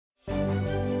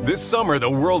This summer, the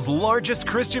world's largest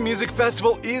Christian music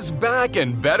festival is back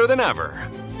and better than ever.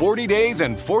 40 days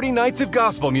and 40 nights of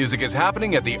gospel music is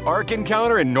happening at the Ark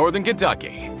Encounter in Northern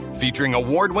Kentucky, featuring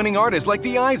award-winning artists like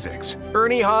the Isaacs,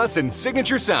 Ernie Haas, and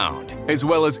Signature Sound, as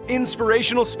well as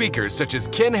inspirational speakers such as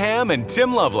Ken Ham and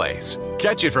Tim Lovelace.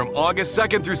 Catch it from August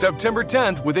 2nd through September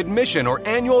 10th with admission or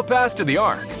annual pass to the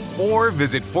Ark. Or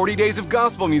visit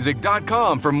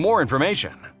 40daysofgospelmusic.com for more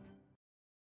information.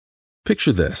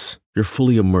 Picture this. You're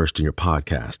fully immersed in your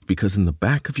podcast because in the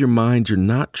back of your mind, you're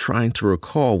not trying to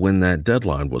recall when that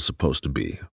deadline was supposed to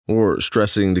be or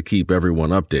stressing to keep everyone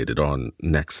updated on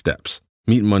next steps.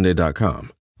 Meet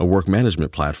Monday.com, a work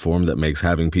management platform that makes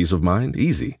having peace of mind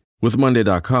easy. With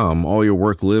Monday.com, all your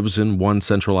work lives in one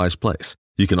centralized place.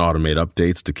 You can automate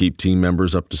updates to keep team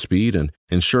members up to speed and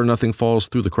ensure nothing falls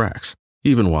through the cracks,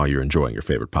 even while you're enjoying your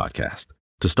favorite podcast.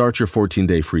 To start your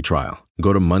 14-day free trial,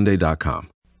 go to Monday.com.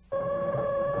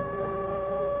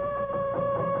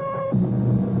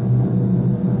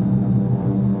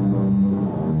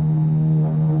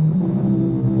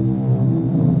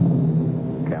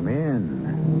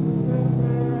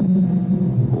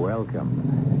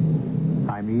 Welcome.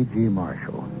 I'm E.G.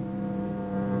 Marshall.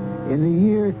 In the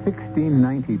year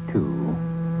 1692,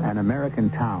 an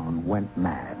American town went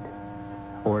mad,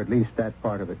 or at least that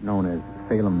part of it known as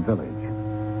Salem Village,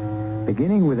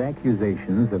 beginning with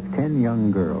accusations of 10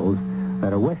 young girls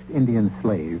that a West Indian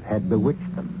slave had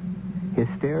bewitched them.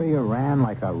 Hysteria ran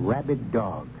like a rabid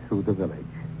dog through the village.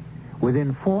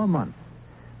 Within 4 months,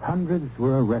 hundreds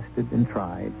were arrested and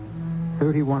tried,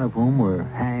 31 of whom were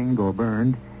hanged or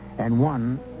burned, and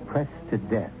one pressed to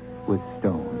death with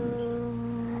stones.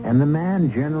 And the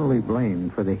man generally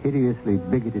blamed for the hideously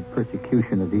bigoted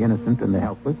persecution of the innocent and the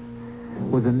helpless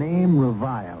was a name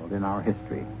reviled in our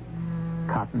history,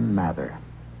 Cotton Mather.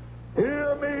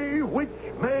 Hear me, witch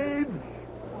maids!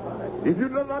 If you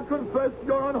do not confess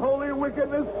your unholy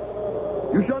wickedness,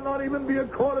 you shall not even be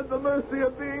accorded the mercy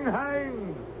of being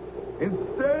hanged.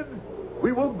 Instead,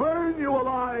 we will burn you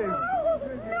alive.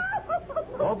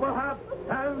 Or perhaps,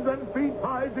 hands and feet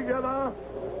tied together,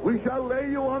 we shall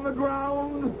lay you on the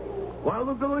ground, while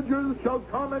the villagers shall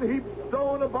come and heap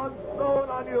stone upon stone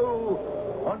on you,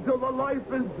 until the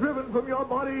life is driven from your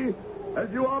body as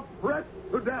you are pressed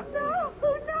to death. No!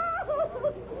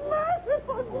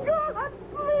 Merciful God,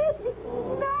 please!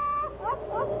 No!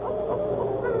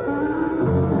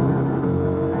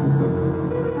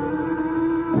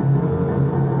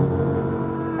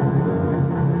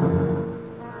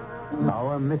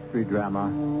 Our mystery drama,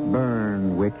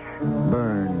 Burn, Witch,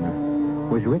 Burn,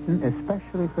 was written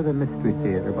especially for the Mystery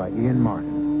Theater by Ian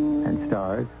Martin and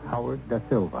stars Howard Da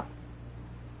Silva.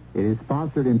 It is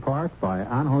sponsored in part by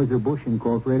Anheuser-Busch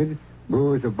Incorporated,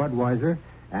 Brewers of Budweiser,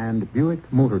 and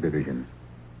Buick Motor Division.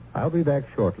 I'll be back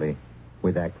shortly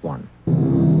with Act One.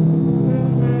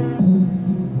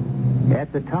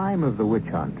 At the time of the witch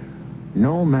hunt,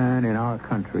 no man in our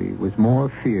country was more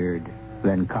feared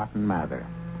than Cotton Mather.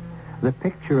 The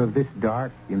picture of this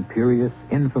dark, imperious,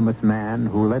 infamous man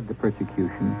who led the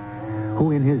persecution, who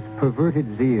in his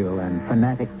perverted zeal and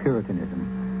fanatic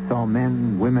Puritanism saw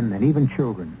men, women, and even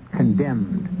children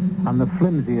condemned on the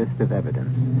flimsiest of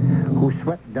evidence, who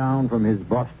swept down from his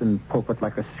Boston pulpit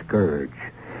like a scourge,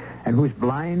 and whose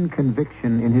blind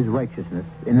conviction in his righteousness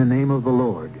in the name of the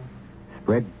Lord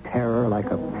spread terror like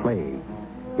a plague,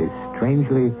 is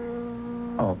strangely...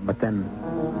 Oh, but then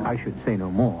I should say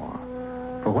no more.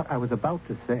 For what I was about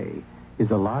to say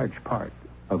is a large part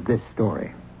of this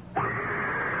story.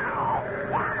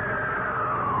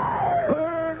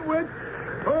 Burn, witch,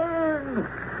 burn!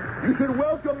 You should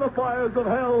welcome the fires of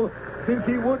hell, since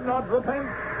ye would not repent.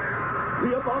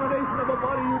 The abomination of the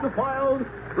body you defiled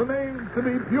remains to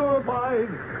be purified,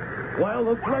 while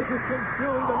the flesh is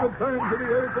consumed and returned to the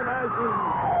earth and ashes,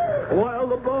 while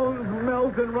the bones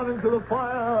melt and run into the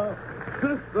fire.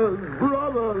 Sisters,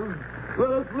 brothers, let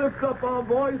us lift up our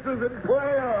voices in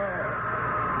prayer.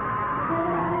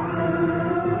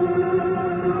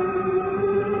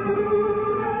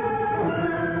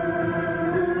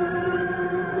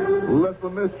 Let the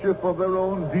mischief of their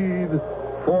own deed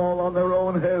fall on their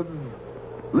own heads.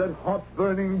 Let hot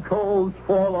burning coals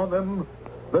fall on them.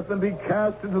 Let them be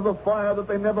cast into the fire that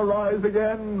they never rise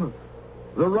again.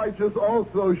 The righteous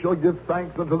also shall give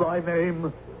thanks unto thy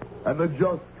name, and the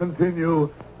just continue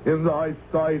in thy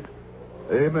sight.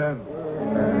 Amen.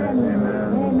 Amen.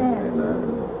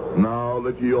 Amen. Now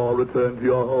let ye all return to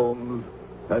your homes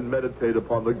and meditate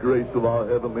upon the grace of our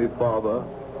Heavenly Father,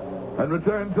 and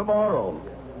return tomorrow,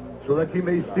 so that ye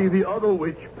may see the other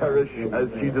witch perish as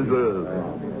she deserves.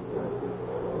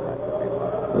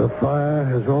 The fire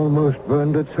has almost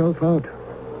burned itself out.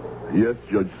 Yes,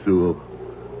 Judge Sewell.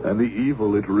 And the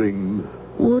evil it rings.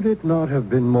 Would it not have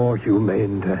been more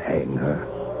humane to hang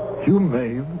her?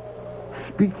 Humane?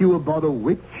 Speak you about a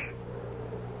witch?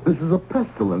 This is a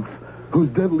pestilence whose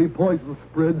deadly poison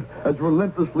spreads as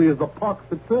relentlessly as the pox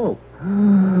itself.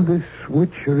 This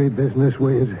witchery business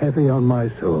weighs heavy on my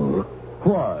soul.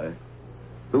 Why?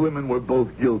 The women were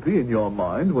both guilty in your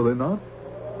mind, were they not?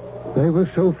 They were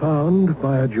so found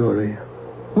by a jury.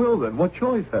 Well, then, what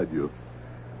choice had you?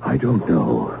 I don't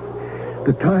know.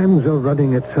 The times are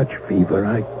running at such fever,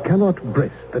 I cannot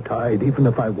breast the tide even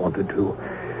if I wanted to.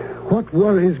 What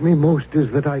worries me most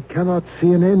is that I cannot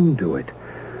see an end to it.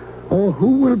 Or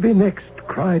who will be next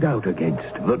cried out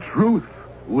against? The truth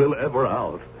will ever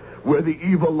out. Where the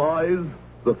evil lies,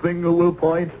 the finger will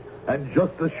point, and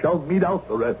justice shall mete out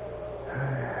the rest.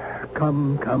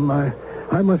 Come.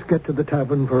 I must get to the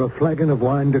tavern for a flagon of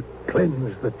wine to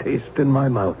cleanse the taste in my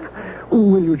mouth.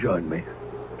 Will you join me?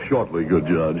 Shortly, good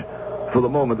judge. For the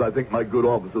moment, I think my good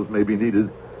offices may be needed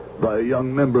by a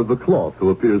young member of the cloth who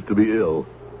appears to be ill.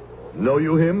 Know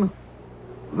you him?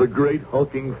 The great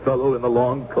hulking fellow in the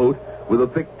long coat with a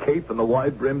thick cape and the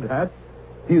wide-brimmed hat?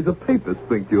 He is a papist,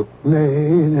 think you?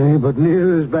 Nay, but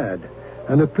near as bad.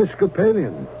 An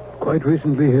Episcopalian, quite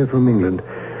recently here from England.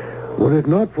 Were it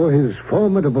not for his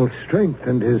formidable strength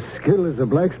and his skill as a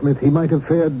blacksmith, he might have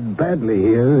fared badly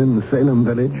here in Salem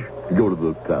village. Go to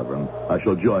the tavern. I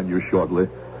shall join you shortly.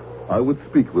 I would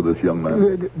speak with this young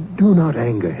man. Do not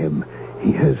anger him.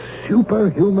 He has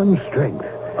superhuman strength.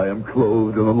 I am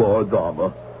clothed in the Lord's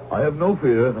armor. I have no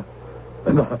fear,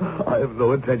 and I have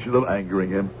no intention of angering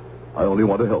him. I only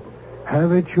want to help him.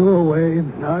 Have it your way.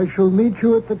 I shall meet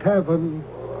you at the tavern.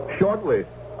 Shortly.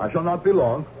 I shall not be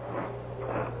long.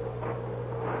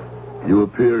 You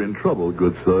appear in trouble,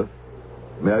 good sir.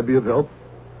 May I be of help?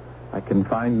 I can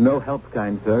find no help,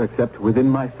 kind sir, except within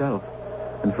myself.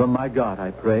 And from my God,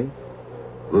 I pray.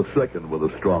 The second with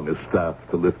the strongest staff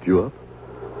to lift you up.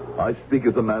 I speak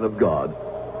as a man of God.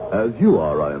 As you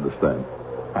are, I understand.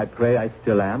 I pray I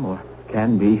still am, or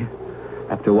can be,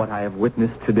 after what I have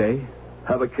witnessed today.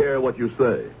 Have a care what you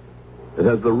say. It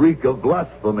has the reek of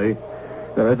blasphemy.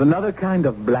 There is another kind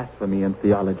of blasphemy in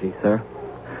theology, sir.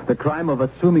 The crime of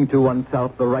assuming to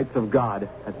oneself the rights of God,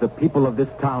 as the people of this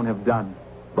town have done.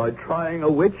 By trying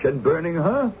a witch and burning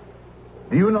her?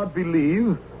 Do you not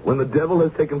believe, when the devil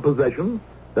has taken possession,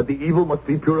 that the evil must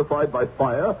be purified by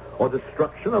fire or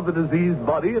destruction of the diseased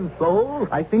body and soul?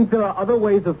 I think there are other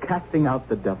ways of casting out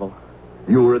the devil.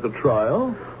 You were at the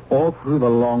trial? All through the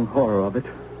long horror of it.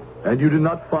 And you did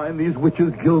not find these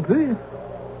witches guilty?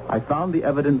 I found the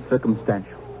evidence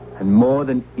circumstantial and more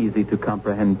than easy to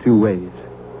comprehend two ways.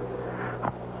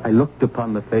 I looked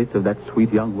upon the face of that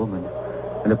sweet young woman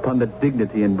and upon the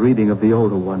dignity and breeding of the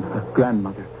older one, her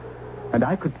grandmother, and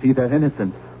I could see their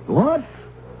innocence. What?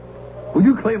 Will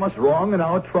you claim us wrong in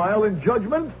our trial and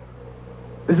judgment?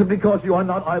 Is it because you are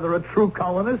not either a true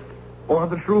colonist or of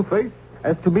the true faith?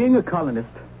 As to being a colonist,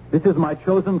 this is my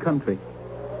chosen country.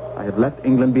 I have left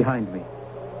England behind me.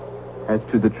 As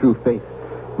to the true faith,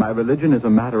 my religion is a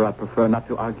matter I prefer not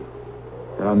to argue.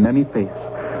 There are many faiths,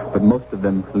 but most of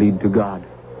them lead to God.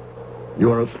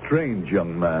 You are a strange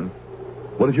young man.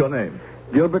 What is your name?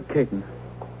 Gilbert Caton.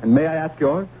 And may I ask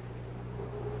yours?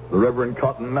 The Reverend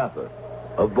Cotton Mather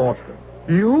of Boston.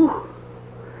 You?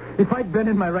 If I'd been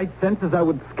in my right senses, I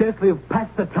would scarcely have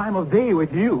passed the time of day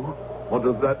with you. What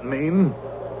does that mean?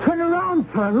 Turn around,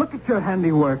 sir, and look at your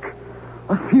handiwork.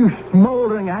 A few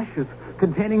smoldering ashes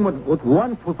containing what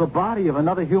once was the body of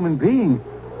another human being.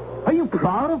 Are you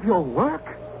proud of your work?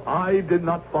 I did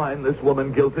not find this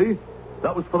woman guilty.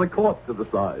 That was for the court to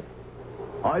decide.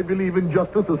 I believe in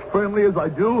justice as firmly as I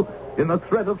do in the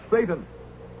threat of Satan.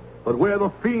 But where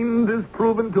the fiend is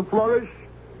proven to flourish,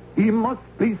 he must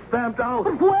be stamped out.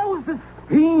 But where was this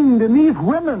fiend and these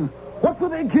women? What were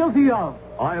they guilty of?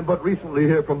 I am but recently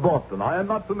here from Boston. I am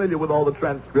not familiar with all the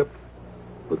transcripts.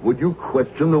 But would you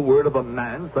question the word of a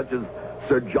man such as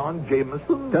Sir John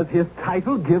Jameson? Does his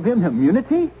title give him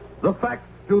immunity? The facts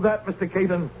do that, Mr.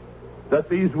 Caton. That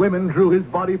these women drew his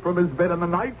body from his bed in the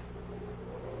night,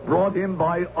 brought him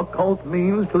by occult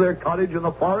means to their cottage in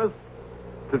the forest,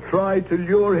 to try to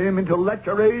lure him into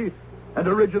lechery and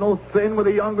original sin with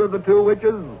the younger of the two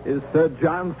witches. Is Sir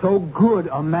John so good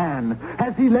a man?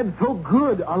 Has he led so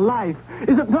good a life?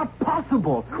 Is it not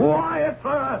possible? Quiet,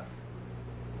 sir!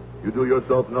 You do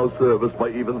yourself no service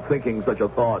by even thinking such a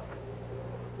thought.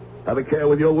 Have a care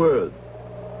with your words,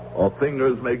 or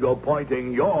fingers may go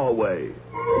pointing your way.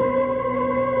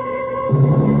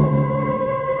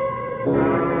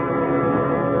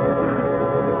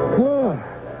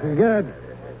 Egad,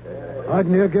 I'd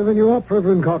near given you up,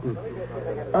 Reverend Cotton.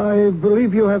 I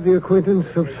believe you have the acquaintance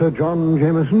of Sir John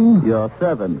Jameson? Your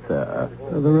servant, sir.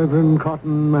 The Reverend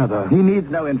Cotton Mather. He needs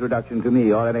no introduction to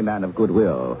me or any man of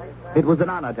goodwill. It was an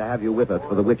honor to have you with us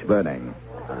for the witch burning.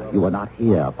 You were not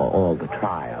here for all the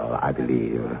trial, I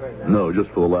believe. No, just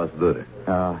for the last day.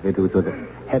 It was with a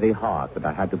heavy heart that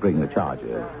I had to bring the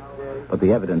charges. But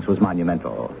the evidence was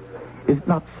monumental. Is it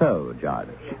not so, Judge?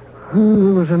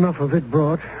 There was enough of it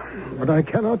brought, but I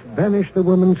cannot banish the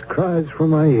woman's cries from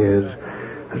my ears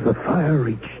as the fire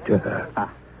reached her.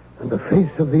 And the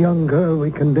face of the young girl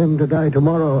we condemn to die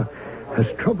tomorrow has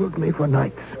troubled me for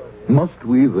nights. Must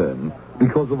we then,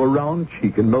 because of a round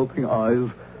cheek and melting eyes,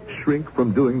 shrink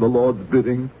from doing the Lord's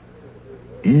bidding?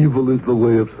 Evil is the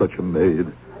way of such a maid,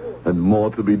 and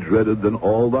more to be dreaded than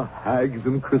all the hags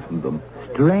in Christendom.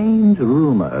 Strange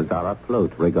rumors are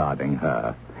afloat regarding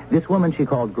her. This woman she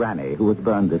called Granny, who was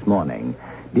burned this morning,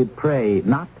 did pray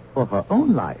not for her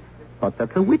own life, but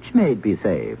that the witch maid be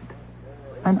saved.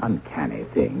 An uncanny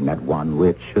thing that one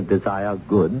witch should desire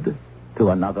good to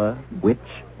another witch.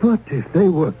 But if they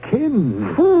were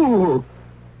kin... Fool!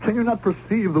 Can you not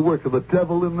perceive the work of the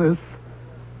devil in this?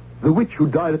 The witch who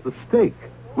died at the stake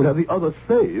would have the other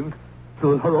saved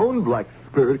so that her own black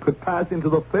spirit could pass into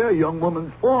the fair young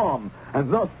woman's form,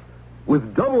 and thus,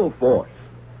 with double force,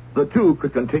 the two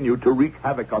could continue to wreak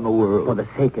havoc on the world. For the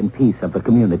sake and peace of the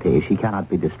community, she cannot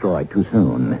be destroyed too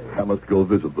soon. I must go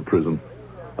visit the prison.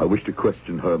 I wish to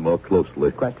question her more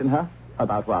closely. Question her?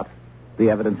 About what? The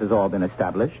evidence has all been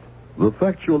established. The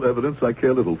factual evidence I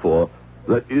care little for.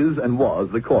 That is and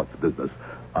was the court's business.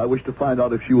 I wish to find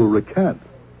out if she will recant,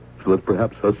 so that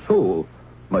perhaps her soul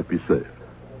might be saved.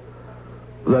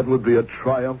 That would be a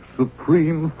triumph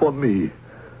supreme for me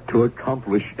to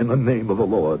accomplish in the name of the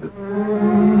Lord.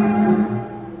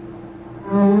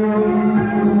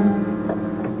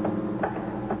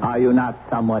 Are you not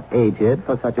somewhat aged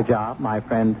for such a job, my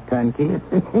friend Turnkey?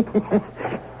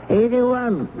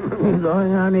 81,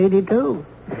 going on 82.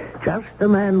 Just the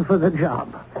man for the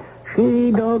job.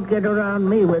 She don't get around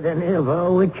me with any of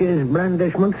her witch's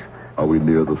blandishments. Are we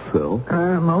near the cell?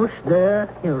 Almost there,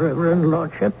 Your Reverend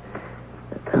Lordship.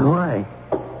 Why?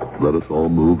 Let us all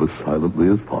move as silently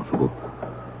as possible.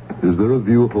 Is there a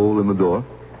view hole in the door?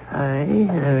 Aye,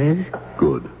 there is.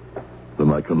 Good.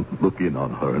 Then I can look in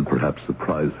on her and perhaps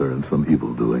surprise her in some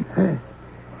evil doing.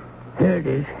 There it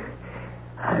is.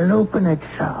 I'll open it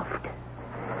soft.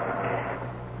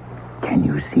 Can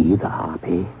you see the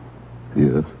harpy?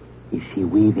 Yes. Is she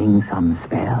weaving some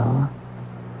spell?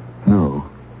 No.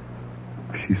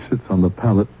 She sits on the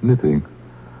pallet knitting.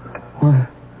 Why,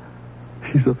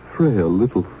 she's a frail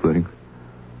little thing.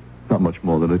 Not much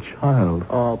more than a child.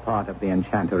 All part of the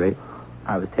enchantery.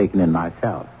 I was taken in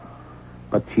myself.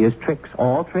 But she is tricks,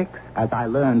 all tricks, as I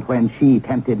learned when she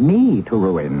tempted me to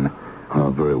ruin.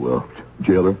 Very well.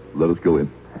 Jailer, let us go in.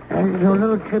 As your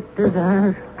Lordship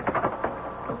desires.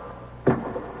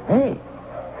 Hey,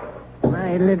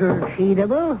 my little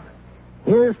she-devil.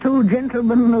 Here's two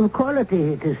gentlemen of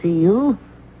quality to see you.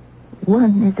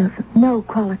 One is of no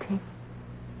quality.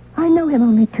 I know him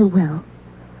only too well.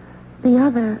 The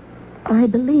other, I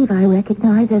believe I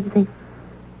recognize as the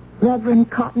Reverend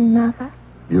Cotton Mather.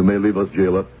 You may leave us,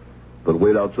 jailer, but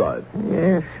wait outside.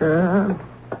 Yes, sir.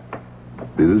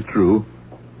 It is true.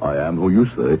 I am who you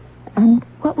say. And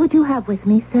what would you have with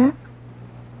me, sir?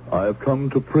 I have come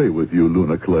to pray with you,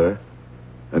 Luna Claire,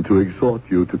 and to exhort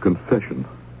you to confession.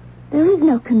 There is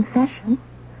no confession.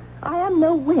 I am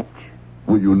no witch.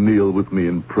 Will you kneel with me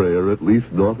in prayer at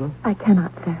least, daughter? I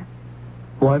cannot, sir.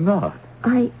 Why not?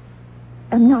 I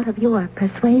am not of your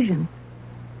persuasion.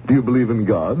 Do you believe in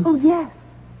God? Oh, yes.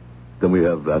 Then we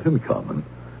have that in common,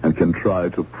 and can try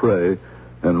to pray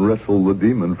and wrestle the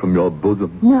demon from your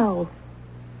bosom. No.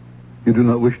 You do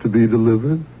not wish to be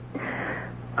delivered?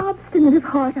 Obstinate of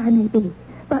heart I may be,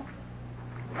 but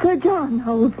Sir John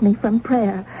holds me from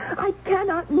prayer. I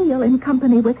cannot kneel in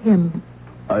company with him.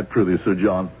 I prithee, Sir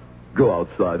John, go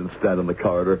outside and stand in the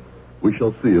corridor. We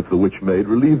shall see if the witch maid,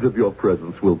 relieved of your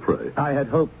presence, will pray. I had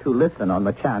hoped to listen on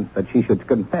the chance that she should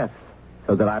confess,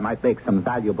 so that I might make some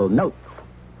valuable notes.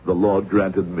 The Lord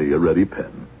granted me a ready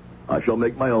pen. I shall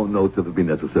make my own notes if it be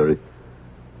necessary.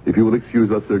 If you will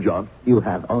excuse us, Sir John. You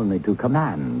have only to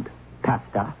command,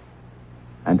 Pastor,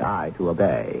 and I to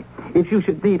obey. If you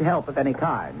should need help of any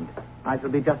kind, I shall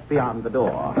be just beyond the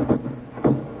door.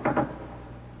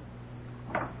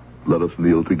 Let us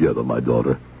kneel together, my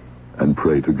daughter, and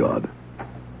pray to God.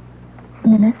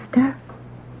 Minister,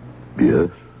 Yes?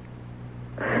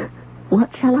 what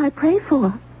shall I pray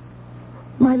for?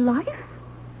 My life?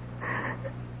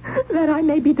 That I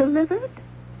may be delivered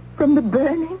from the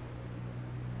burning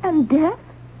and death?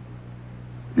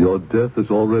 Your death is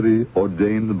already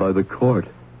ordained by the court.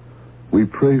 We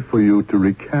pray for you to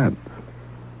recant.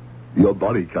 Your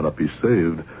body cannot be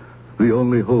saved. The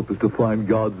only hope is to find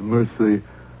God's mercy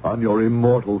on your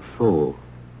immortal soul.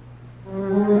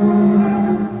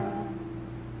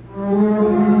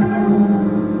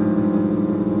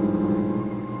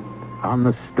 On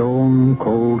the stone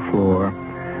cold floor,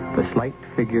 the slight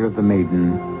figure of the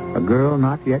maiden, a girl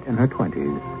not yet in her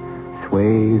 20s,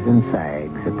 sways and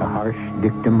sags at the harsh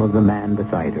dictum of the man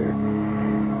beside her.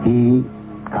 He,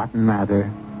 Cotton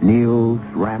Mather, kneels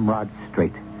ramrod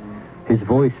straight. His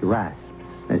voice rasps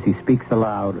as he speaks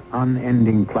aloud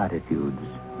unending platitudes,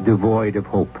 devoid of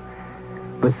hope.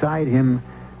 Beside him,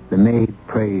 the maid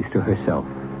prays to herself,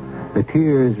 the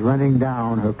tears running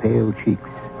down her pale cheeks.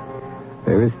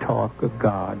 There is talk of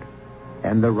God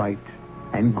and the right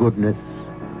and goodness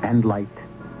and light,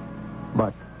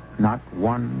 but not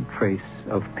one trace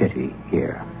of pity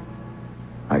here.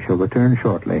 I shall return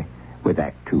shortly with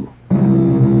Act 2.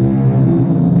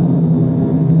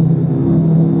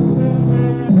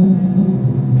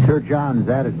 Sir John's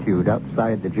attitude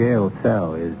outside the jail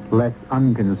cell is less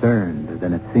unconcerned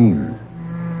than it seems.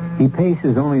 He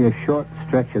paces only a short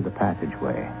stretch of the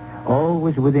passageway,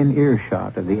 always within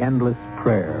earshot of the endless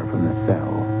prayer from the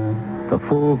cell. The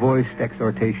full-voiced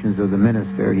exhortations of the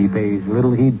minister he pays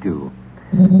little heed to,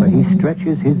 but he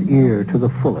stretches his ear to the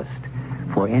fullest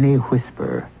for any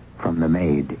whisper from the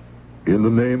maid. In the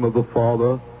name of the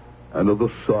Father, and of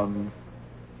the Son,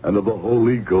 and of the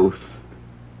Holy Ghost,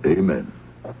 amen.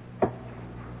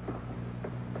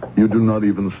 You do not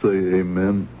even say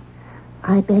amen.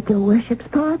 I beg your worship's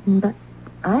pardon, but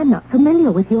I am not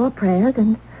familiar with your prayers,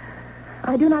 and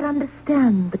I do not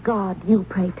understand the God you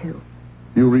pray to.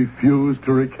 You refuse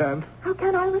to recant? How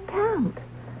can I recant?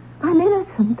 I'm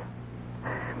innocent.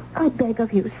 I beg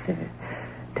of you, sir,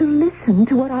 to listen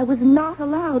to what I was not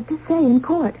allowed to say in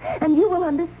court, and you will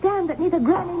understand that neither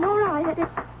Granny nor I had...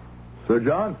 Sir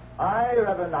John? Aye,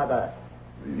 Reverend Mother.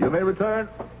 You may return.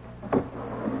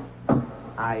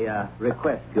 I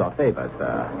request your favor,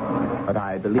 sir, but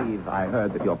I believe I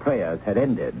heard that your prayers had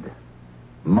ended.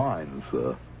 Mine,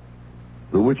 sir.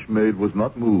 The witch maid was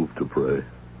not moved to pray.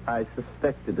 I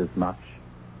suspected as much.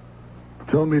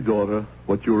 Tell me, daughter,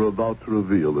 what you were about to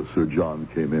reveal as Sir John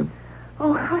came in.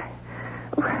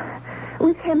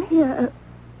 With him here,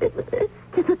 it's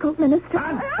difficult, Minister.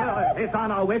 Answer,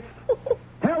 dishonor witch!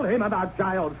 Tell him about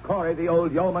Giles Corey, the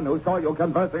old yeoman who saw you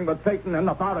conversing with Satan in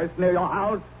the forest near your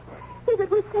house. If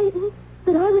it was Satan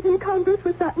that I was in converse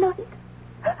with that night,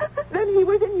 then he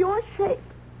was in your shape.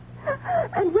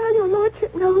 And well, your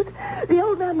lordship knows, the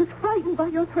old man was frightened by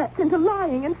your threats into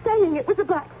lying and saying it was a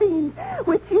black fiend,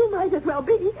 which you might as well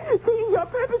be, seeing your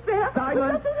purpose there.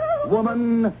 Silence,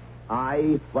 woman!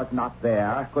 I was not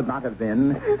there, could not have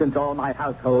been, since all my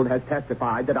household has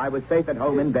testified that I was safe at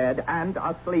home in bed and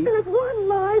asleep. If one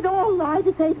lies, all lie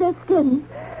to save their skins.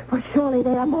 For surely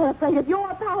they are more afraid of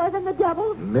your power than the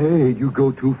devil's. Maid, you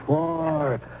go too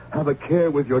far. Have a care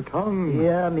with your tongue.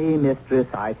 Hear me, mistress,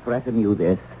 I threaten you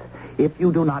this. If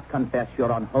you do not confess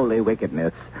your unholy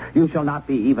wickedness, you shall not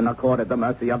be even accorded the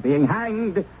mercy of being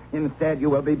hanged. Instead, you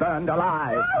will be burned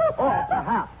alive.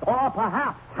 Or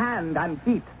perhaps, hand and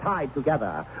feet tied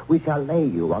together. We shall lay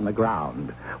you on the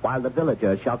ground, while the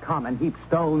villagers shall come and heap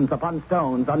stones upon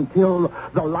stones until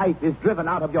the life is driven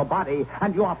out of your body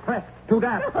and you are pressed to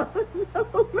death.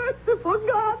 No, merciful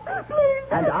God, please.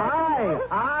 And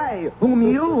I, whom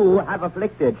you have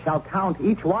afflicted, shall count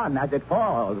each one as it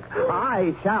falls.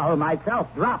 I shall myself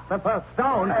drop the first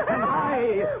stone, and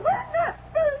I... When that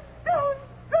first stone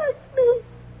strikes me,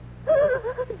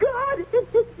 God in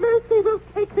his mercy will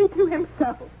take me to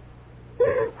himself.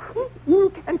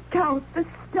 You can count the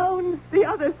stones the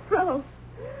others throw,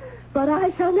 but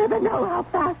I shall never know how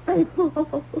fast they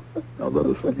fall. Now let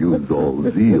us use all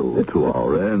zeal to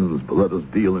our ends, but let us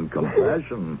deal in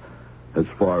compassion as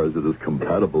far as it is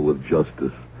compatible with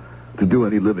justice. To do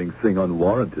any living thing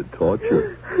unwarranted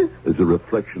torture is a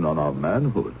reflection on our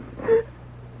manhood.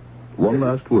 One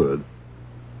last word.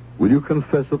 Will you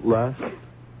confess at last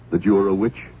that you are a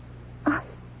witch? I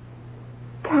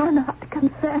cannot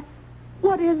confess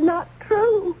what is not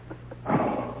true.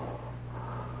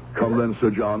 Come then,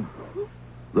 Sir John.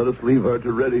 Let us leave her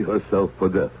to ready herself for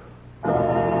death.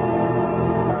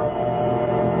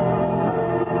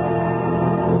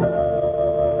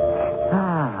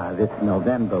 This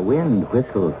November wind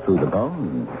whistles through the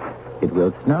bones. It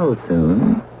will snow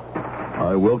soon.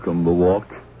 I welcome the walk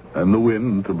and the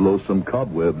wind to blow some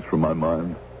cobwebs from my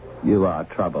mind. You are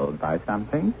troubled by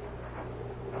something?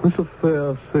 This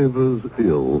affair savors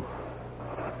ill.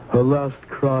 Her last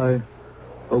cry,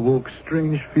 awoke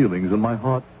strange feelings, and my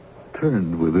heart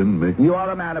turned within me. You are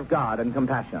a man of God and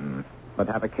compassion, but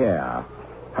have a care.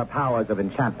 Her powers of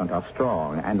enchantment are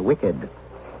strong and wicked.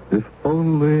 If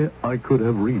only I could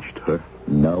have reached her.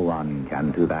 No one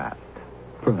can do that.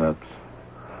 Perhaps.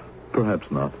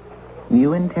 Perhaps not.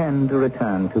 You intend to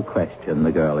return to question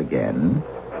the girl again?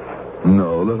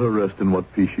 No, let her rest in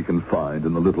what peace she can find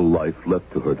in the little life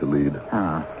left to her to lead.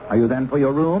 Are you then for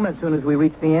your room as soon as we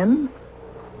reach the inn?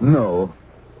 No.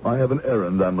 I have an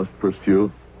errand I must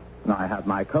pursue. I have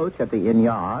my coach at the inn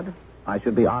yard. I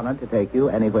should be honored to take you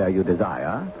anywhere you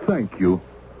desire. Thank you.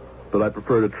 But I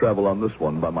prefer to travel on this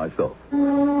one by myself.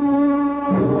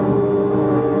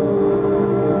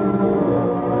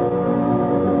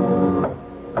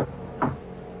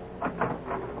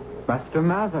 Master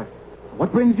Mather,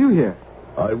 what brings you here?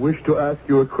 I wish to ask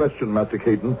you a question, Master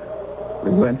Caton.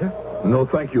 Will you enter? No,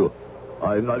 thank you.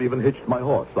 I have not even hitched my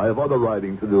horse. I have other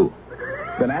riding to do.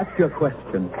 Then ask your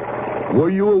question. Were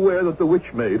you aware that the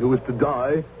witch maid who is to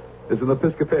die is an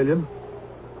Episcopalian?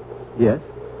 Yes,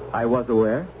 I was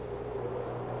aware.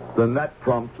 Then that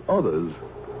prompts others.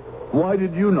 Why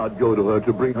did you not go to her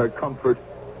to bring her comfort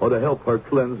or to help her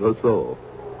cleanse her soul?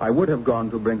 I would have gone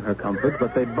to bring her comfort,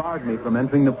 but they barred me from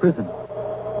entering the prison.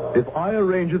 If I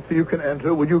arrange it so you can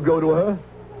enter, will you go to her?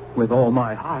 With all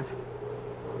my heart.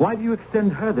 Why do you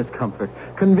extend her this comfort,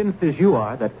 convinced as you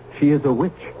are that she is a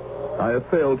witch? I have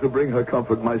failed to bring her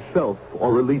comfort myself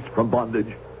or release from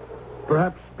bondage.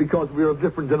 Perhaps because we are of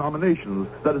different denominations,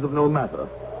 that is of no matter.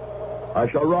 I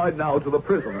shall ride now to the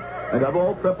prison and have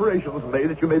all preparations made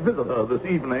that you may visit her this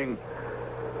evening.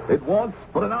 It wants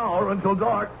but an hour until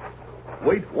dark.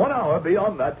 Wait 1 hour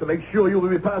beyond that to make sure you will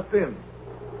be passed in.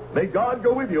 May God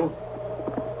go with you.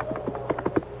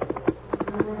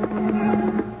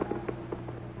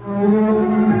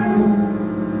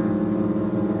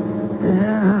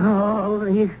 All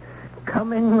these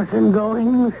comings and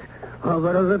goings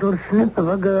over a little snip of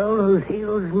a girl whose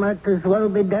heels might as well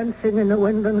be dancing in the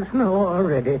wind and snow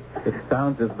already. It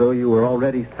sounds as though you were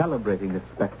already celebrating this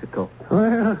spectacle.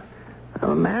 Well,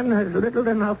 a man has little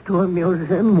enough to amuse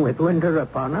him with winter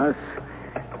upon us.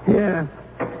 Here,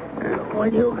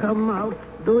 when you come out,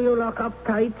 do you lock up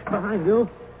tight behind you?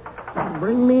 And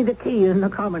bring me the key in the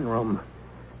common room.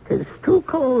 'Tis too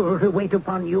cold to wait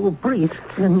upon you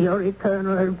priests in your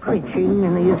eternal preaching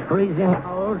in these freezing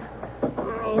hours.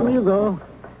 Here you go.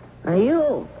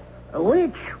 You, a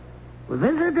witch,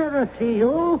 visitor, I see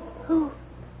you.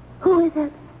 Who is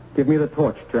it? Give me the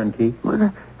torch, turnkey.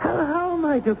 Well, how am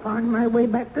I to find my way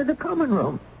back to the common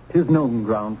room? 'Tis known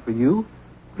ground for you.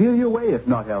 Feel your way, if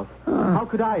not else. How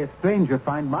could I, a stranger,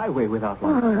 find my way without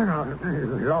one?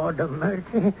 Oh, Lord of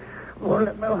mercy.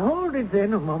 Well, hold it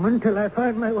then a moment till I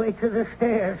find my way to the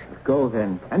stairs. Go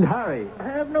then, and hurry.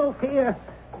 Have no fear.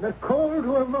 The cold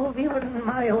will move even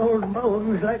my old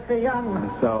bones like the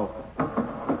young. So,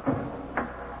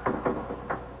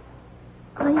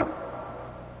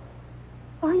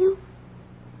 Are you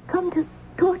come to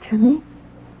torture me?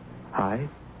 I?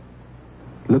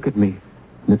 Look at me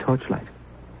in the torchlight.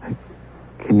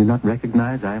 Can you not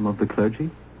recognize I am of the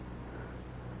clergy?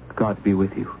 God be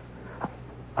with you.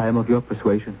 I am of your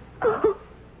persuasion. Oh,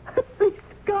 at least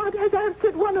God has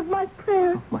answered one of my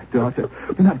prayers. Oh, my daughter,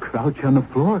 do not crouch on the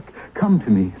floor. Come to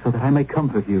me so that I may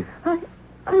comfort you.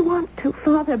 I want to,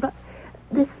 Father, but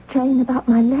this chain about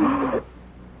my leg.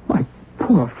 My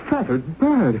poor fettered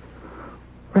bird.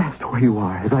 Rest where you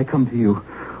are as I come to you.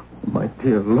 Oh, my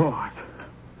dear Lord.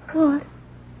 What?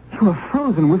 You are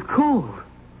frozen with cold.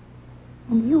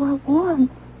 And you are warm.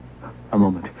 A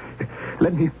moment.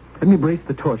 Let me brace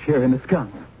the torch here in the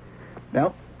sconce.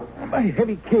 Now, my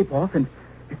heavy cape off, and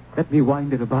let me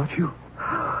wind it about you.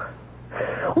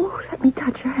 Oh, let me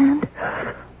touch your hand.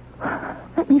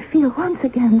 Let me feel once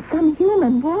again some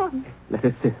human warmth. Let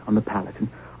us sit on the pallet, and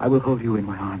I will hold you in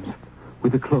my arms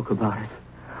with the cloak about us.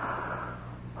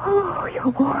 Oh, you're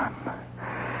warm.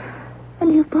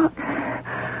 And you've brought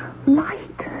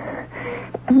light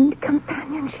and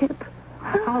companionship.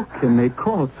 How can they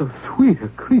call so sweet a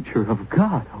creature of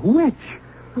God a witch?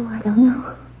 Oh, I don't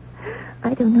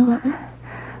know.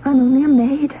 I'm only a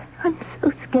maid. I'm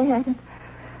so scared.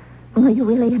 Are you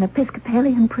really an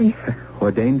Episcopalian priest?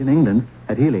 Ordained in England,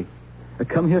 at Ely. I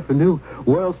come here for new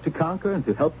worlds to conquer and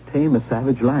to help tame a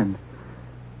savage land.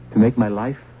 To make my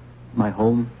life, my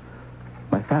home,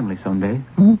 my family someday.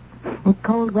 A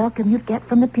cold welcome you'd get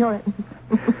from the Puritans.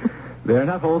 They're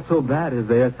not all so bad as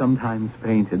they are sometimes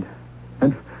painted.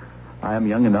 And I am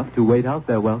young enough to wait out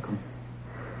their welcome.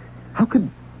 How could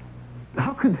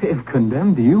they have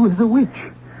condemned you as a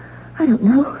witch? I don't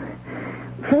know.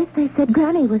 First they said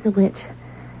Granny was a witch,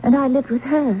 and I lived with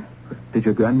her. Did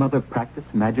your grandmother practice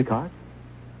magic arts?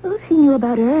 Well, she knew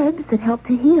about herbs that helped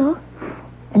to heal.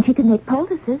 And she could make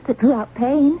poultices that drew out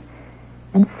pain.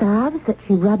 And salves that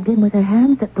she rubbed in with her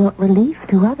hands that brought relief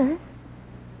to others.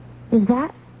 Is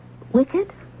that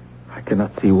wicked? I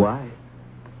cannot see why.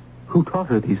 Who taught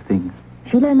her these things?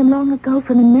 She learned them long ago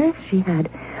from a nurse she had,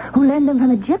 who learned them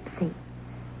from a gypsy.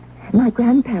 My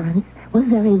grandparents were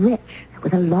very rich,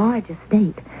 with a large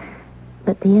estate.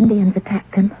 But the Indians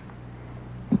attacked them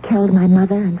and killed my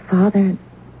mother and father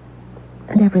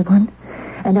and everyone.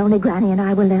 And only Granny and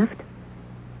I were left.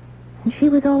 And she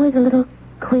was always a little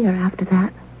queer after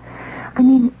that. I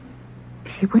mean,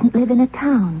 she wouldn't live in a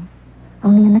town,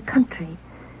 only in the country.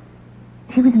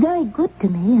 She was very good to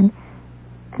me, and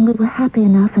we were happy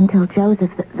enough until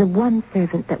Joseph, the one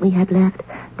servant that we had left,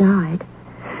 died.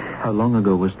 How long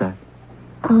ago was that?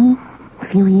 Oh, a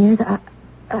few years.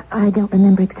 I don't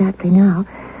remember exactly now.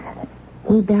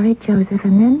 We buried Joseph,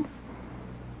 and then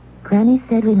Granny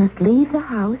said we must leave the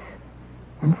house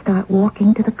and start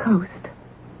walking to the coast.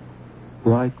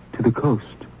 Why to the coast?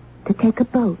 To take a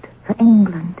boat for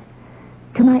England,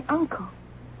 to my uncle.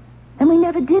 And we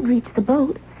never did reach the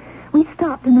boat. We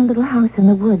stopped in a little house in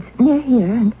the woods near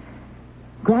here, and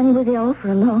Granny was ill for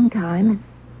a long time, and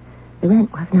the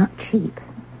rent was not cheap.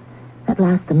 At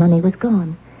last the money was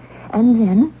gone. And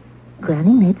then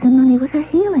Granny made some money with her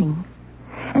healing.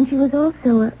 And she was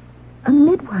also a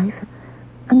midwife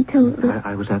until...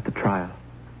 I was at the trial.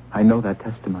 I know that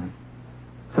testimony.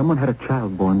 Someone had a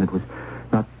child born that was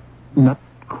not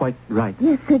quite right.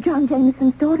 Yes, Sir John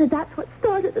Jameson's daughter. That's what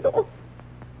started it all.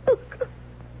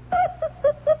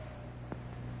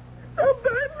 They'll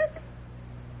burn me.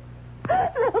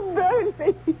 They'll burn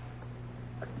me.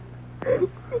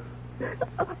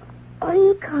 Are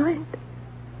you kind?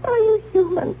 Are you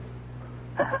human?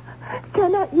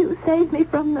 Cannot you save me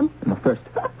from them? No, first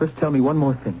tell me one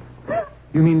more thing.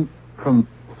 You mean from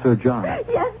Sir John?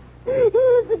 Yes, he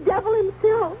is the devil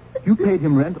himself. You paid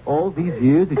him rent all these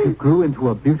years that you grew into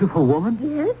a beautiful woman?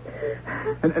 Yes.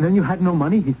 And then you had no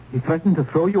money? He threatened to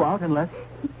throw you out unless...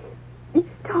 He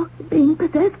talked of being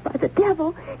possessed by the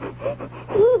devil.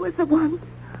 He was the one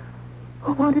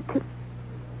who wanted to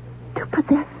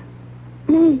possess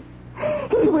me.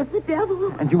 He was the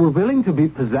devil. And you were willing to be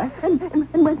possessed? And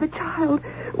when the child,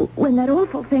 when that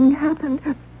awful thing happened,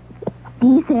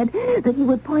 he said that he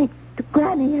would point to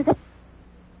Granny and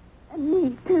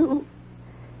me, too.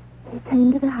 He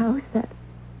came to the house that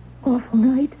awful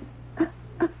night.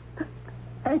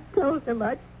 I told him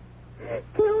I'd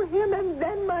kill him and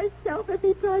then myself if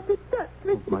he tried to touch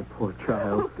me. Oh, my poor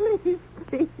child. Oh, please,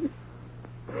 please.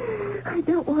 I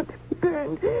don't want to be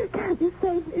burned. Can't you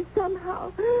save me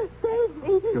somehow? Save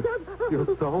me somehow.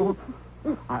 Your soul?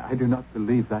 I do not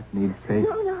believe that needs saving.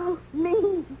 No,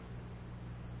 me.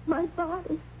 My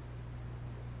body.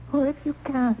 Or if you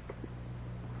can't,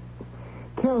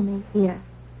 kill me here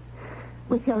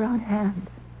with your own hands.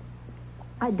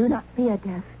 I do not fear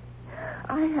death.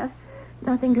 I have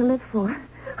nothing to live for.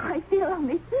 I feel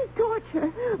only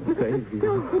torture. Save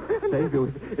you. Save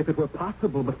you if it were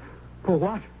possible, but for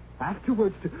what?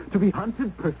 Afterwards, to be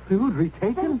hunted, pursued,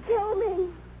 retaken? Then kill me.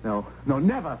 No,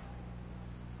 never.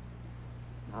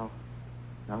 Now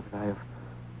that I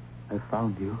have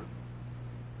found you.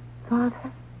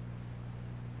 Father,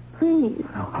 please.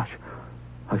 Now,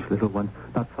 hush, little one.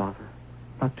 Not Father.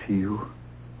 Not to you.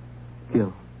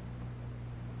 Gil.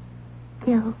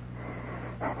 Gil.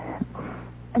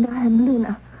 And I am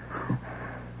Luna.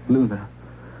 Luna.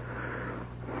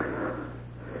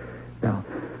 Now,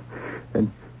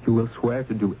 then you will swear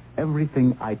to do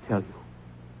everything I tell you.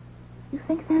 You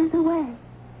think there is a way?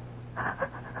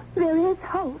 There is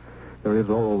hope. There is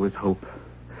always hope.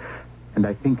 And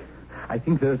I think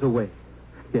there's a way.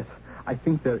 Yes, I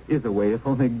think there is a way if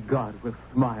only God will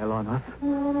smile on us.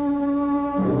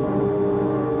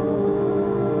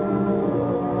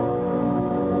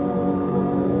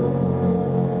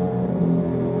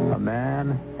 A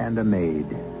man and a maid.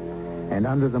 And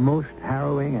under the most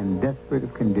harrowing and desperate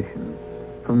of conditions,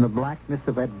 from the blackness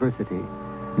of adversity,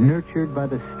 nurtured by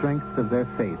the strength of their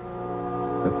faith,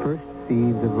 the first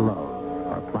seeds of love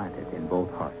are planted in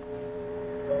both hearts.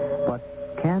 But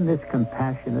can this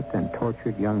compassionate and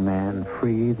tortured young man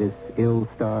free this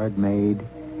ill-starred maid?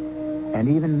 And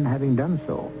even having done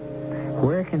so,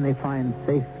 where can they find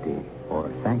safety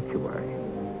or sanctuary?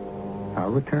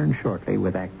 I'll return shortly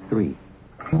with Act 3.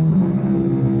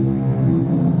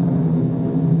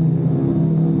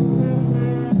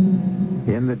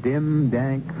 In the dim,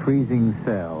 dank, freezing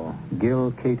cell,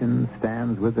 Gil Caton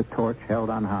stands with the torch held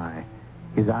on high,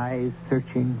 his eyes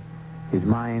searching, his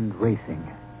mind racing,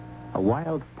 a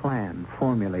wild plan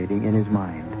formulating in his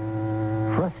mind.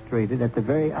 frustrated at the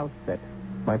very outset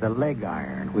by the leg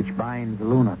iron which binds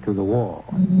Luna to the wall.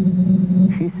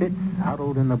 She sits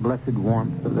huddled in the blessed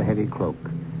warmth of the heavy cloak,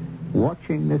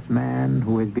 watching this man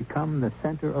who has become the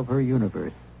center of her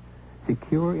universe,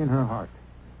 secure in her heart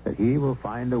that he will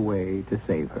find a way to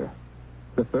save her.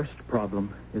 The first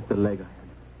problem is the leg iron.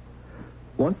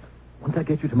 Once I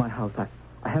get you to my house,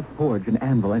 I have forge and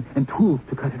anvil and tools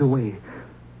to cut it away.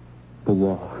 The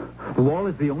wall. The wall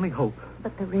is the only hope.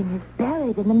 But the ring is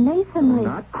buried in the masonry.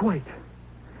 Not quite.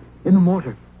 In the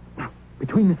mortar. Now,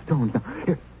 between the stones. Now,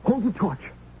 here, hold the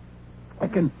torch. I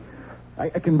can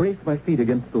brace my feet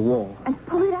against the wall. And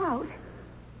pull it out.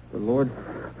 The Lord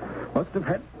must have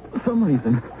had some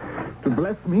reason to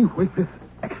bless me with this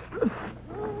extra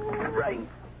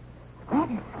strength. That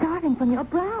is starting from your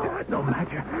brow. No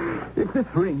matter. If this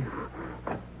ring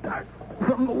starts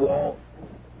from the wall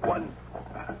once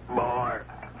more.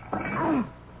 Pulled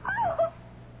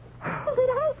it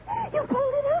out. You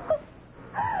pulled it out.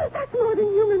 That's more than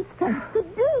human strength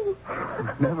could do.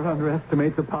 Never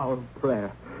underestimate the power of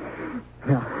prayer.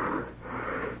 Now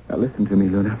listen to me,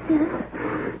 Luna. Yes?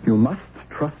 You must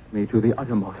trust me to the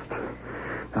uttermost.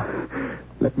 Now,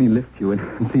 let me lift you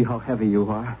and see how heavy you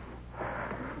are.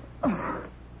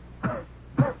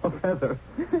 A feather.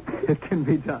 It can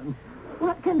be done.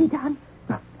 What can be done?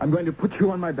 Now, I'm going to put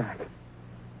you on my back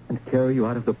and carry you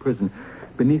out of the prison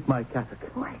beneath my cassock.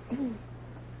 Oh, I see.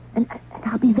 And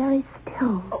I'll be very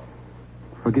still. Oh.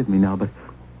 Forgive me now, but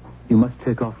you must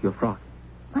take off your frock.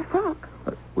 My frock?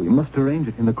 We must arrange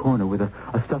it in the corner with a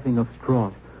stuffing of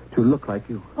straw to look like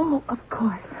you. Oh, of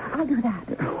course. I'll do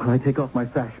that. While I take off my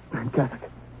sash and cassock.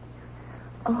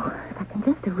 Oh, if I can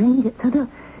just arrange it so they'll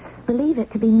believe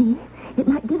it to be me, it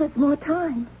might give us more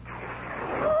time.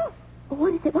 Oh,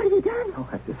 what is it? What have you done? Oh,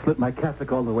 I just slit my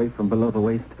cassock all the way from below the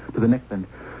waist to the neckband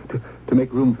to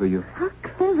make room for you. How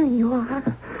clever you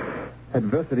are.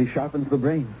 Adversity sharpens the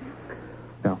brain.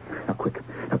 Now, quick.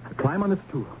 Now, climb on this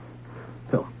stool.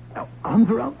 So, now, arms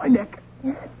around my neck.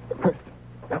 Yes. First,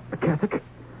 now, the cassock.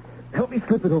 Help me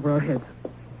slip it over our heads.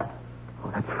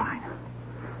 Oh, that's fine.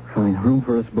 Fine. Room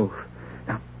for us both.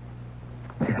 Now,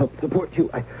 to help support you,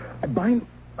 I bind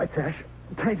my sash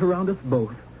tight around us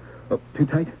both. Oh, too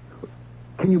tight?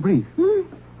 Can you breathe?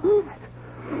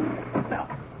 Now,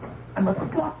 I must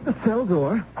lock the cell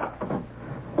door.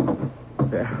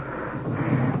 There.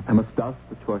 I must douse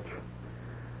the torch.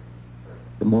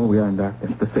 The more we are in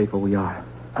darkness, the safer we are.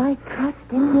 I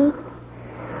trust in you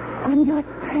and your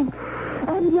strength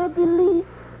and your belief.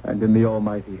 And in the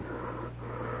Almighty.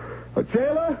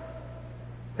 Jailer!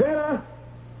 Jailer!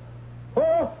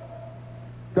 Oh!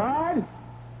 Guard!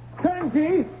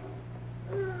 Santee!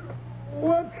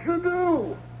 What to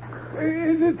do?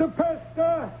 Is it the pest?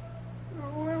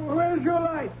 Where's your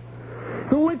light?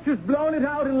 The witch has blown it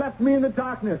out and left me in the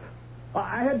darkness.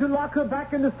 I had to lock her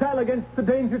back in the cell against the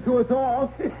danger to us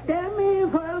all. Stand me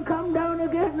if I'll come down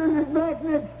again in this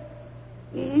darkness.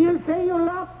 You say you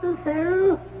locked the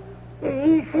cell?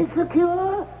 Is she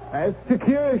secure? As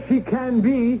secure as she can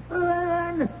be. Well,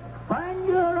 then, find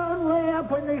your own way up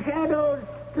in the shadows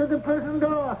to the prison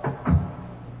door.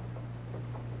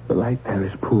 The light there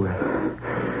is poor.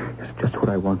 It's just what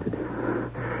I wanted.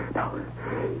 Now,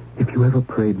 if you ever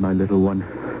prayed, my little one,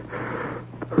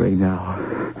 pray now.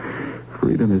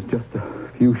 Freedom is just a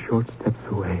few short steps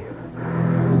away.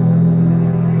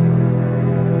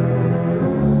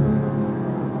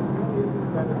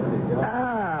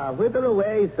 Whither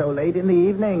away so late in the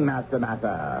evening, Master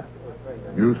Matter?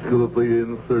 You still at the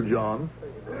inn, Sir John?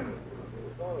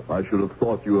 I should have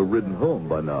thought you were ridden home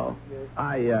by now.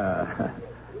 I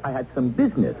had some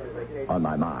business on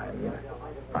my mind.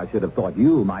 I should have thought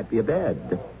you might be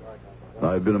abed.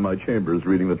 I've been in my chambers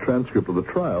reading the transcript of the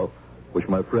trial, which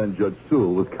my friend Judge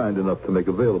Sewell was kind enough to make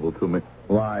available to me.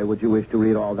 Why would you wish to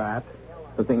read all that?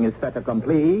 The thing is fait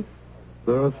accompli.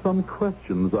 There are some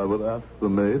questions I would ask the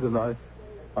maid, and I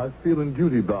feel in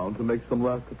duty bound to make some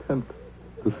last attempt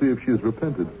to see if she has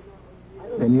repented.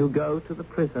 Then you go to the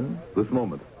prison? This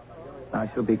moment. I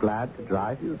shall be glad to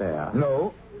drive you there.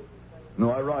 No,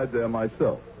 I ride there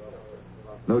myself.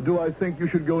 Nor do I think you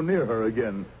should go near her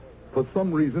again. For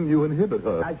some reason, you inhibit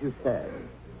her. As you say.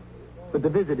 But the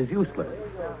visit is useless.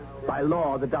 By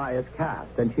law, the die is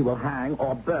cast, and she will hang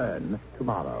or burn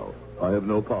tomorrow. I have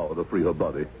no power to free her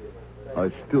body.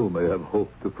 I still may have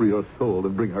hope to free her soul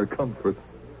and bring her comfort.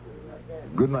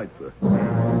 Good night, sir.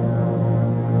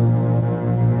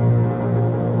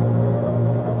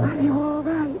 Are you all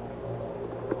right?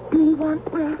 Do you want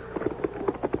rest?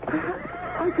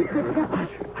 I could pick it up.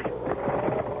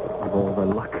 Of all the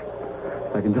luck.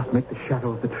 I can just make the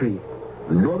shadow of the tree.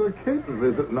 Brother Cape's,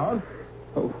 is it not?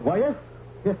 Oh, why, yes.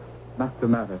 Master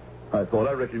Mather. I thought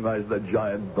I recognized that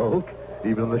giant bulk,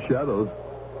 even in the shadows.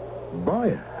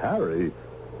 By Harry,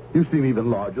 you seem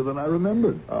even larger than I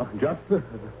remembered. Just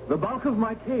the bulk of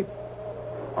my cape.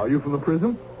 Are you from the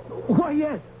prison? Why,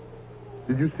 yes.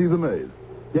 Did you see the maid?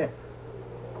 Yes.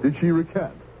 Did she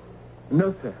recant?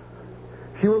 No, sir.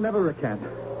 She will never recant.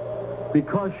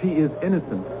 Because she is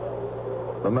innocent.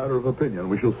 A matter of opinion,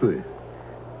 we shall see.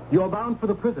 You're bound for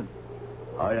the prison.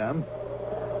 I am.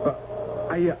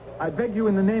 I beg you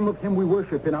in the name of him we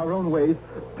worship in our own ways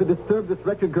to disturb this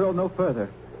wretched girl no further.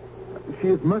 She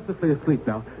is mercifully asleep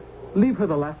now. Leave her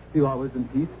the last few hours in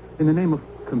peace in the name of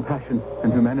compassion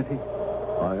and humanity.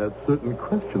 I had certain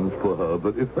questions for her,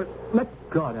 but if... Let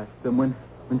God ask them when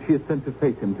she is sent to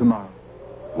face him tomorrow.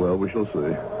 Well, we shall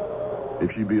see.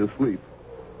 If she be asleep,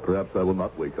 perhaps I will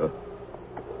not wake her.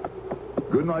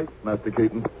 Good night, Master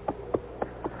Caton.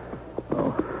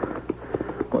 Oh,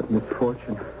 what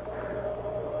misfortune.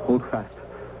 Hold fast.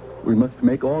 We must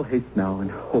make all haste now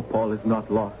and hope all is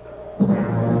not lost.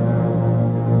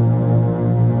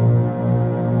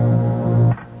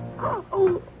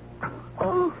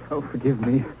 Oh, forgive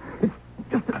me. It's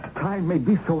just that time may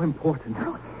be so important.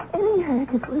 Oh, any hurt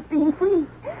is worth being free.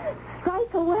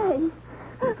 Strike away.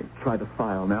 Try the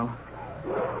file now.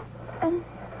 And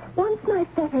once my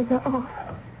fetters are off,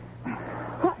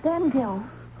 what then, Gil?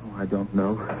 Oh, I don't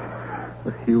know.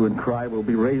 The hue and cry will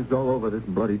be raised all over this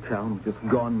bloody town, just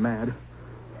gone mad.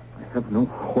 I have no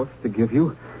horse to give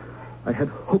you. I had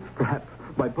hopes, perhaps,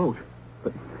 by boat.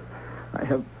 But I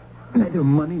have neither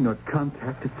money nor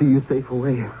contact to see you safe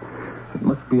away. It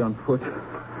must be on foot.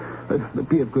 But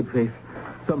be of good faith.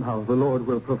 Somehow the Lord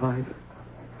will provide.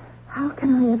 How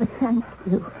can I ever thank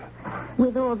you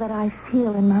with all that I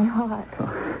feel in my heart?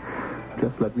 Oh,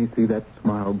 just let me see that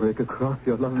smile break across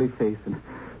your lovely face, and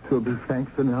 'twill be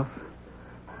thanks enough.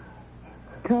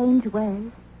 Strange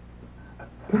way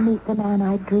to meet the man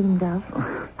I dreamed of.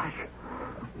 Oh, hush.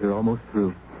 We're almost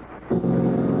through.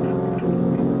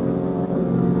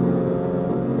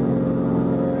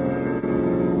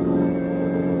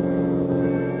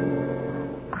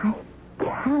 I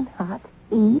cannot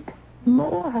eat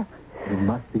more. You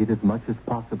must eat as much as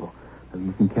possible, and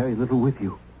you can carry little with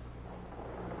you.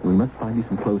 We must find you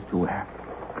some clothes to wear.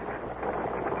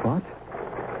 What?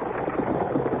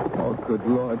 Oh, good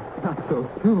Lord. Not so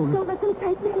soon. Don't let them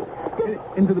take me.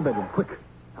 Into the bedroom, quick.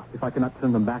 Now, if I cannot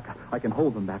send them back, I can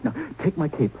hold them back. Now, take my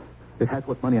cape. It has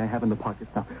what money I have in the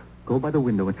pockets. Now, go by the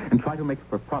window and try to make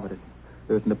for Providence.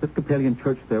 There's an Episcopalian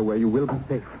church there where you will be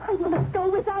safe. I will not go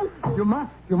without you.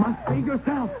 You must save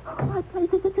yourself. Oh, my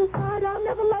place is at your side. I'll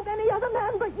never love any other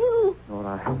man but you. All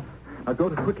right. Now, go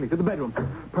quickly to the bedroom.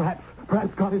 Perhaps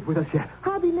God is with us yet.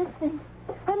 I'll be listening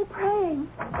and praying.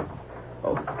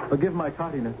 Oh, forgive my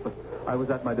tardiness, but I was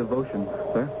at my devotion,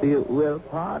 sir. You will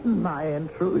pardon my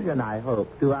intrusion, I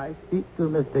hope. Do I speak to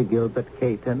Mr. Gilbert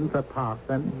Caton, the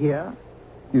parson, here?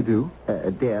 You do?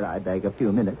 Dare I beg a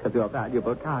few minutes of your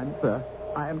valuable time, sir?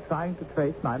 I am trying to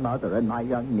trace my mother and my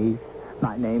young niece.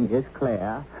 My name is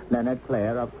Clare, Leonard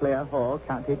Clare of Clare Hall,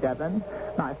 County Devon.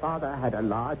 My father had a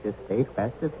large estate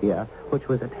west of here, which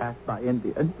was attacked by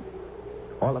Indians.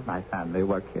 All of my family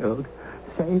were killed,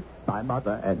 save my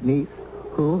mother and niece,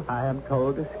 who, I am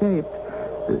told, escaped.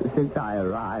 Since I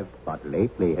arrived but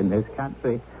lately in this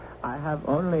country, I have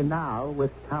only now,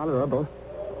 with tolerable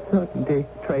certainty,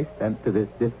 traced them to this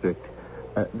district.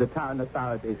 The town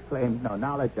authorities claimed no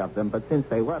knowledge of them, but since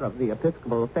they were of the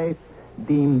Episcopal faith,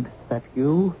 deemed that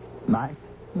you might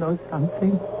know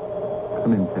something.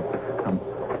 Come in, sir. Come.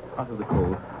 Out of the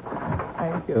cold.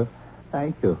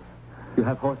 Thank you. You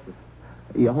have horses.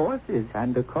 Your horses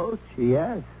and a coach,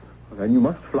 yes. Well, then you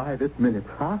must fly this minute.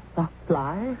 Huh?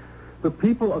 Fly? The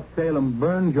people of Salem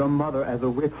burned your mother as a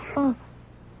witch.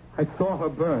 I saw her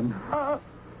burn.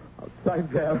 Outside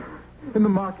there, in the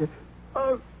market.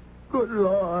 Oh, good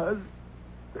Lord.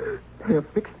 They have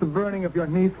fixed the burning of your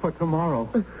niece for tomorrow.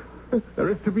 There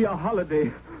is to be a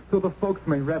holiday, so the folks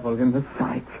may revel in the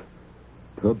sight.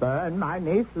 To burn my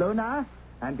niece, Luna?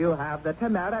 And you have the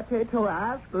temerity to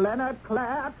ask Leonard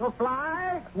Clare to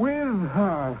fly? With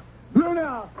her.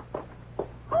 Luna!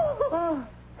 Oh,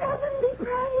 heaven be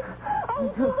praised.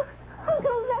 Uncle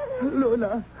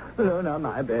Leonard. Luna,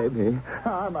 my baby.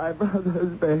 My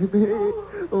brother's baby.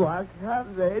 What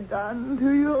have they done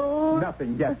to you?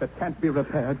 Nothing yet that can't be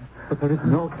repaired. But there is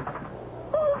no...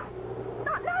 Oh,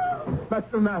 not now.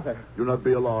 Master Mather. Do not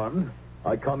be alarmed.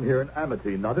 I come here in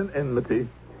amity, not in enmity.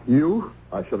 You?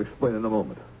 I shall explain in a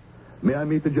moment. May I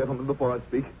meet the gentleman before I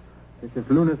speak? This is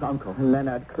Luna's uncle.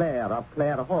 Leonard Clare of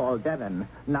Clare Hall, Devon,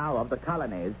 now of the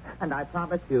colonies. And I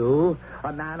promise you,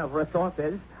 a man of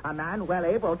resources, a man well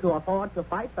able to afford to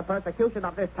fight the persecution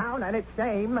of this town and its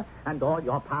shame, and all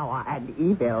your power and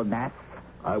evilness.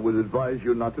 I would advise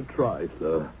you not to try,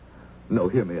 sir. No,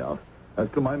 hear me out. As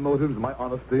to my motives, my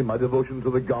honesty, my devotion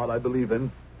to the God I believe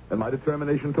in, and my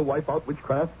determination to wipe out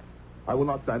witchcraft, I will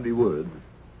not bandy words.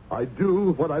 I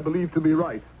do what I believe to be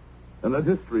right, and let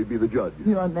history be the judge.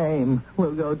 Your name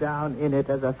will go down in it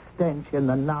as a stench in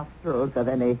the nostrils of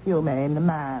any humane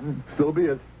man. So be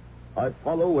it. I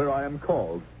follow where I am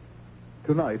called.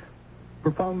 Tonight,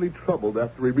 profoundly troubled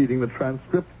after rereading the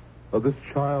transcript of this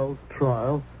child's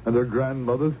trial and her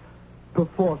grandmother's,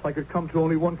 perforce I could come to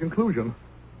only one conclusion.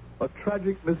 A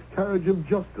tragic miscarriage of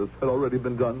justice had already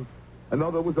been done.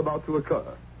 Another was about to occur.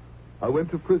 I went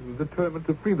to prison determined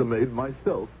to free the maid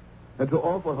myself and to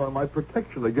offer her my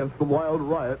protection against the wild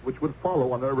riot which would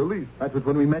follow on her release. That was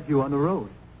when we met you on the road.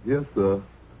 Yes, sir.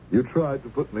 You tried to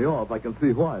put me off. I can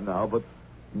see why now, but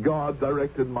God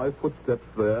directed my footsteps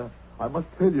there. I must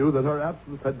tell you that her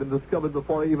absence had been discovered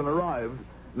before I even arrived,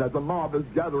 and as the mob is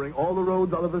gathering, all the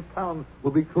roads out of this town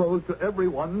will be closed to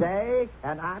everyone. They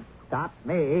cannot stop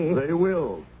me. They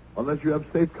will, unless you have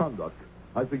safe conduct.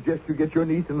 I suggest you get your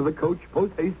niece into the coach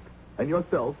post-haste, and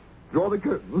yourself draw the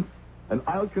curtains, and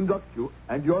I'll conduct you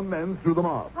and your men through the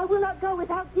mob. I will not go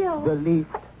without Gil. The least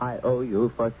I owe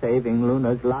you for saving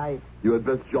Luna's life. You had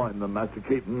best join them, Master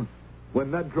Caton.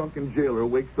 When that drunken jailer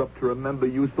wakes up to remember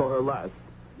you saw her last,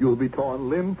 you will be torn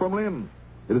limb from limb.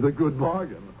 It is a good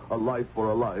bargain, a life for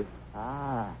a life.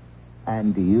 Ah,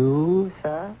 and you,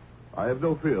 sir? I have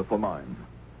no fear for mine,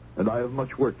 and I have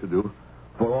much work to do.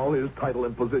 For all his title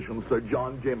and position, Sir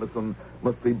John Jameson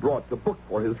must be brought to book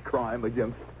for his crime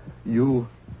against you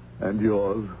and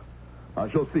yours. I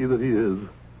shall see that he is.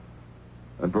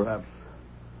 And perhaps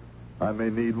I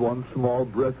may need one small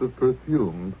breath of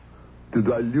perfume to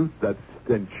dilute that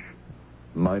stench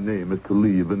my name is to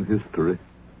leave in history.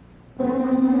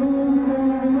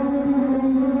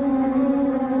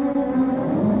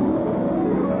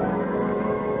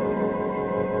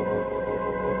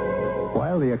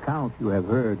 While the account you have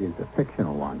heard is a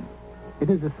fictional one,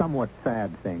 it is a somewhat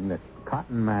sad thing that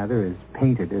Cotton Mather is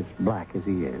painted as black as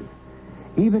he is.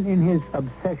 Even in his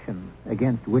obsession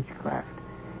against witchcraft,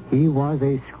 he was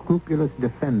a scrupulous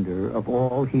defender of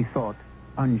all he thought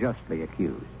unjustly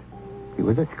accused. He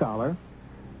was a scholar,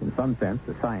 in some sense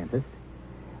a scientist,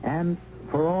 and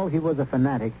for all he was a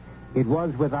fanatic, it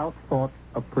was without thought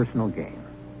of personal gain.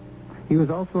 He was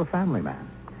also a family man,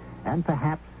 and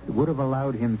perhaps would have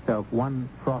allowed himself one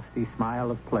frosty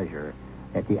smile of pleasure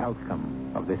at the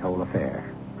outcome of this whole affair.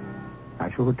 I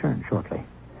shall return shortly.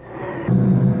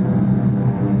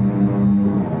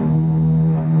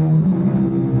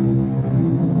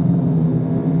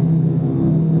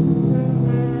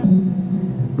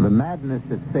 The madness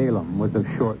at Salem was of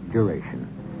short duration,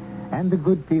 and the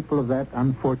good people of that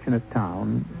unfortunate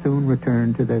town soon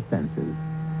returned to their senses.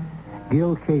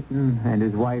 Gil Caton and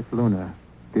his wife Luna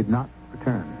did not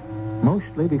return,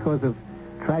 mostly because of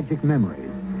tragic memories,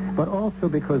 but also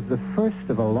because the first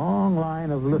of a long line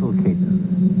of little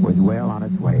Catons was well on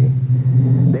its way.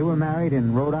 They were married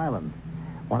in Rhode Island,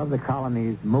 one of the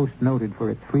colonies most noted for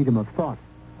its freedom of thought,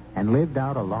 and lived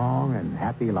out a long and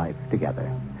happy life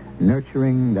together,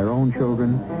 nurturing their own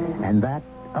children and that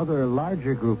other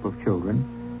larger group of children,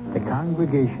 the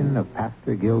congregation of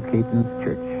Pastor Gil Caton's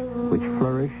church, which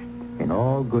flourished in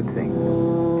all good things,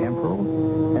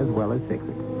 temporal as well as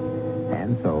sacred.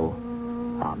 And so,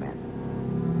 amen.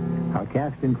 Our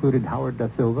cast included Howard Da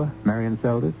Silva, Marion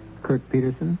Seldes, Kurt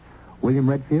Peterson, William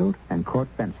Redfield, and Court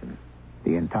Benson.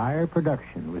 The entire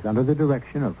production was under the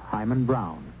direction of Hyman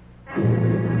Brown.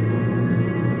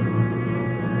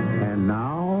 And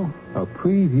now, a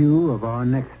preview of our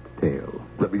next tale.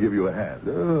 Let me give you a hand.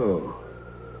 No.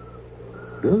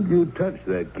 Don't you touch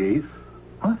that case.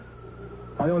 What?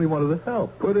 I only wanted to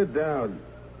help. Put it down.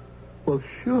 Well,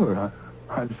 sure.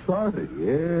 I'm sorry.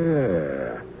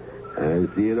 Yeah. I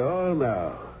see it all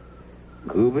now.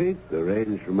 Kubik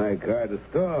arranged for my car to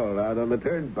stall out on the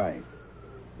turnpike.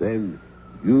 Then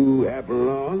you happen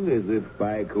along as if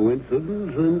by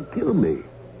coincidence and kill me.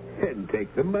 And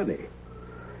take the money.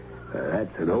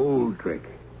 That's an old trick.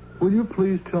 Will you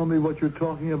please tell me what you're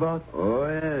talking about? Oh,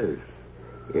 yes.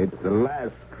 It's the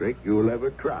last trick you'll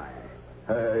ever try.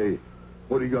 Hey,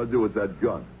 what are you going to do with that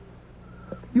gun?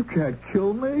 You can't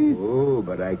kill me. Oh,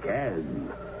 but I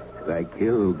can. And I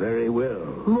kill very well.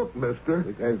 Look, mister.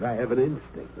 Because I have an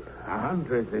instinct. A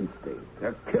hunter's instinct.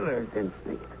 A killer's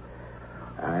instinct.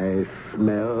 I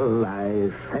smell,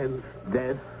 I sense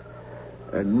death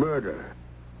and murder.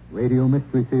 Radio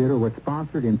Mystery Theater was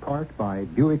sponsored in part by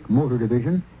Buick Motor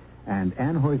Division and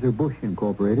Anheuser-Busch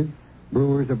Incorporated,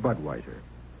 brewers of Budweiser.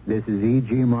 This is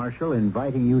E.G. Marshall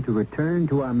inviting you to return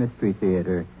to our Mystery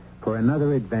Theater for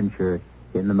another adventure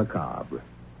in the macabre.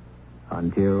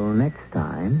 Until next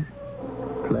time,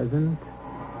 pleasant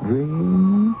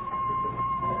dreams.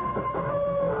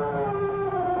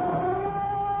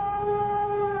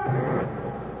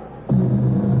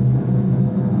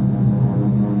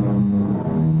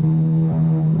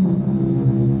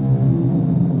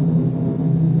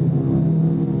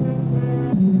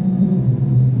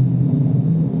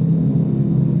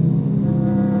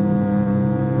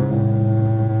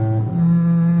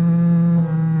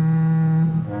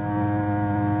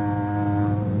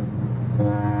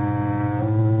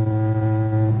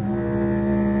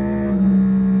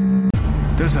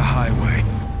 There's a highway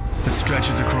that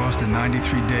stretches across the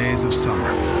 93 days of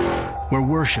summer, where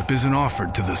worship isn't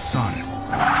offered to the sun,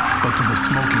 but to the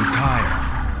smoking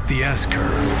tire, the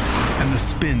S-curve, and the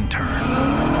spin turn.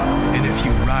 And if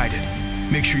you ride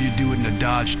it, make sure you do it in a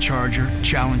Dodge Charger,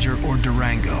 Challenger, or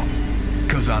Durango.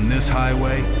 'Cause on this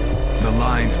highway, the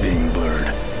lines being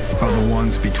blurred are the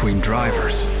ones between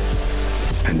drivers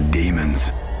and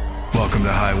demons. Welcome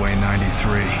to Highway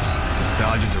 93.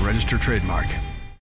 Dodge is a registered trademark.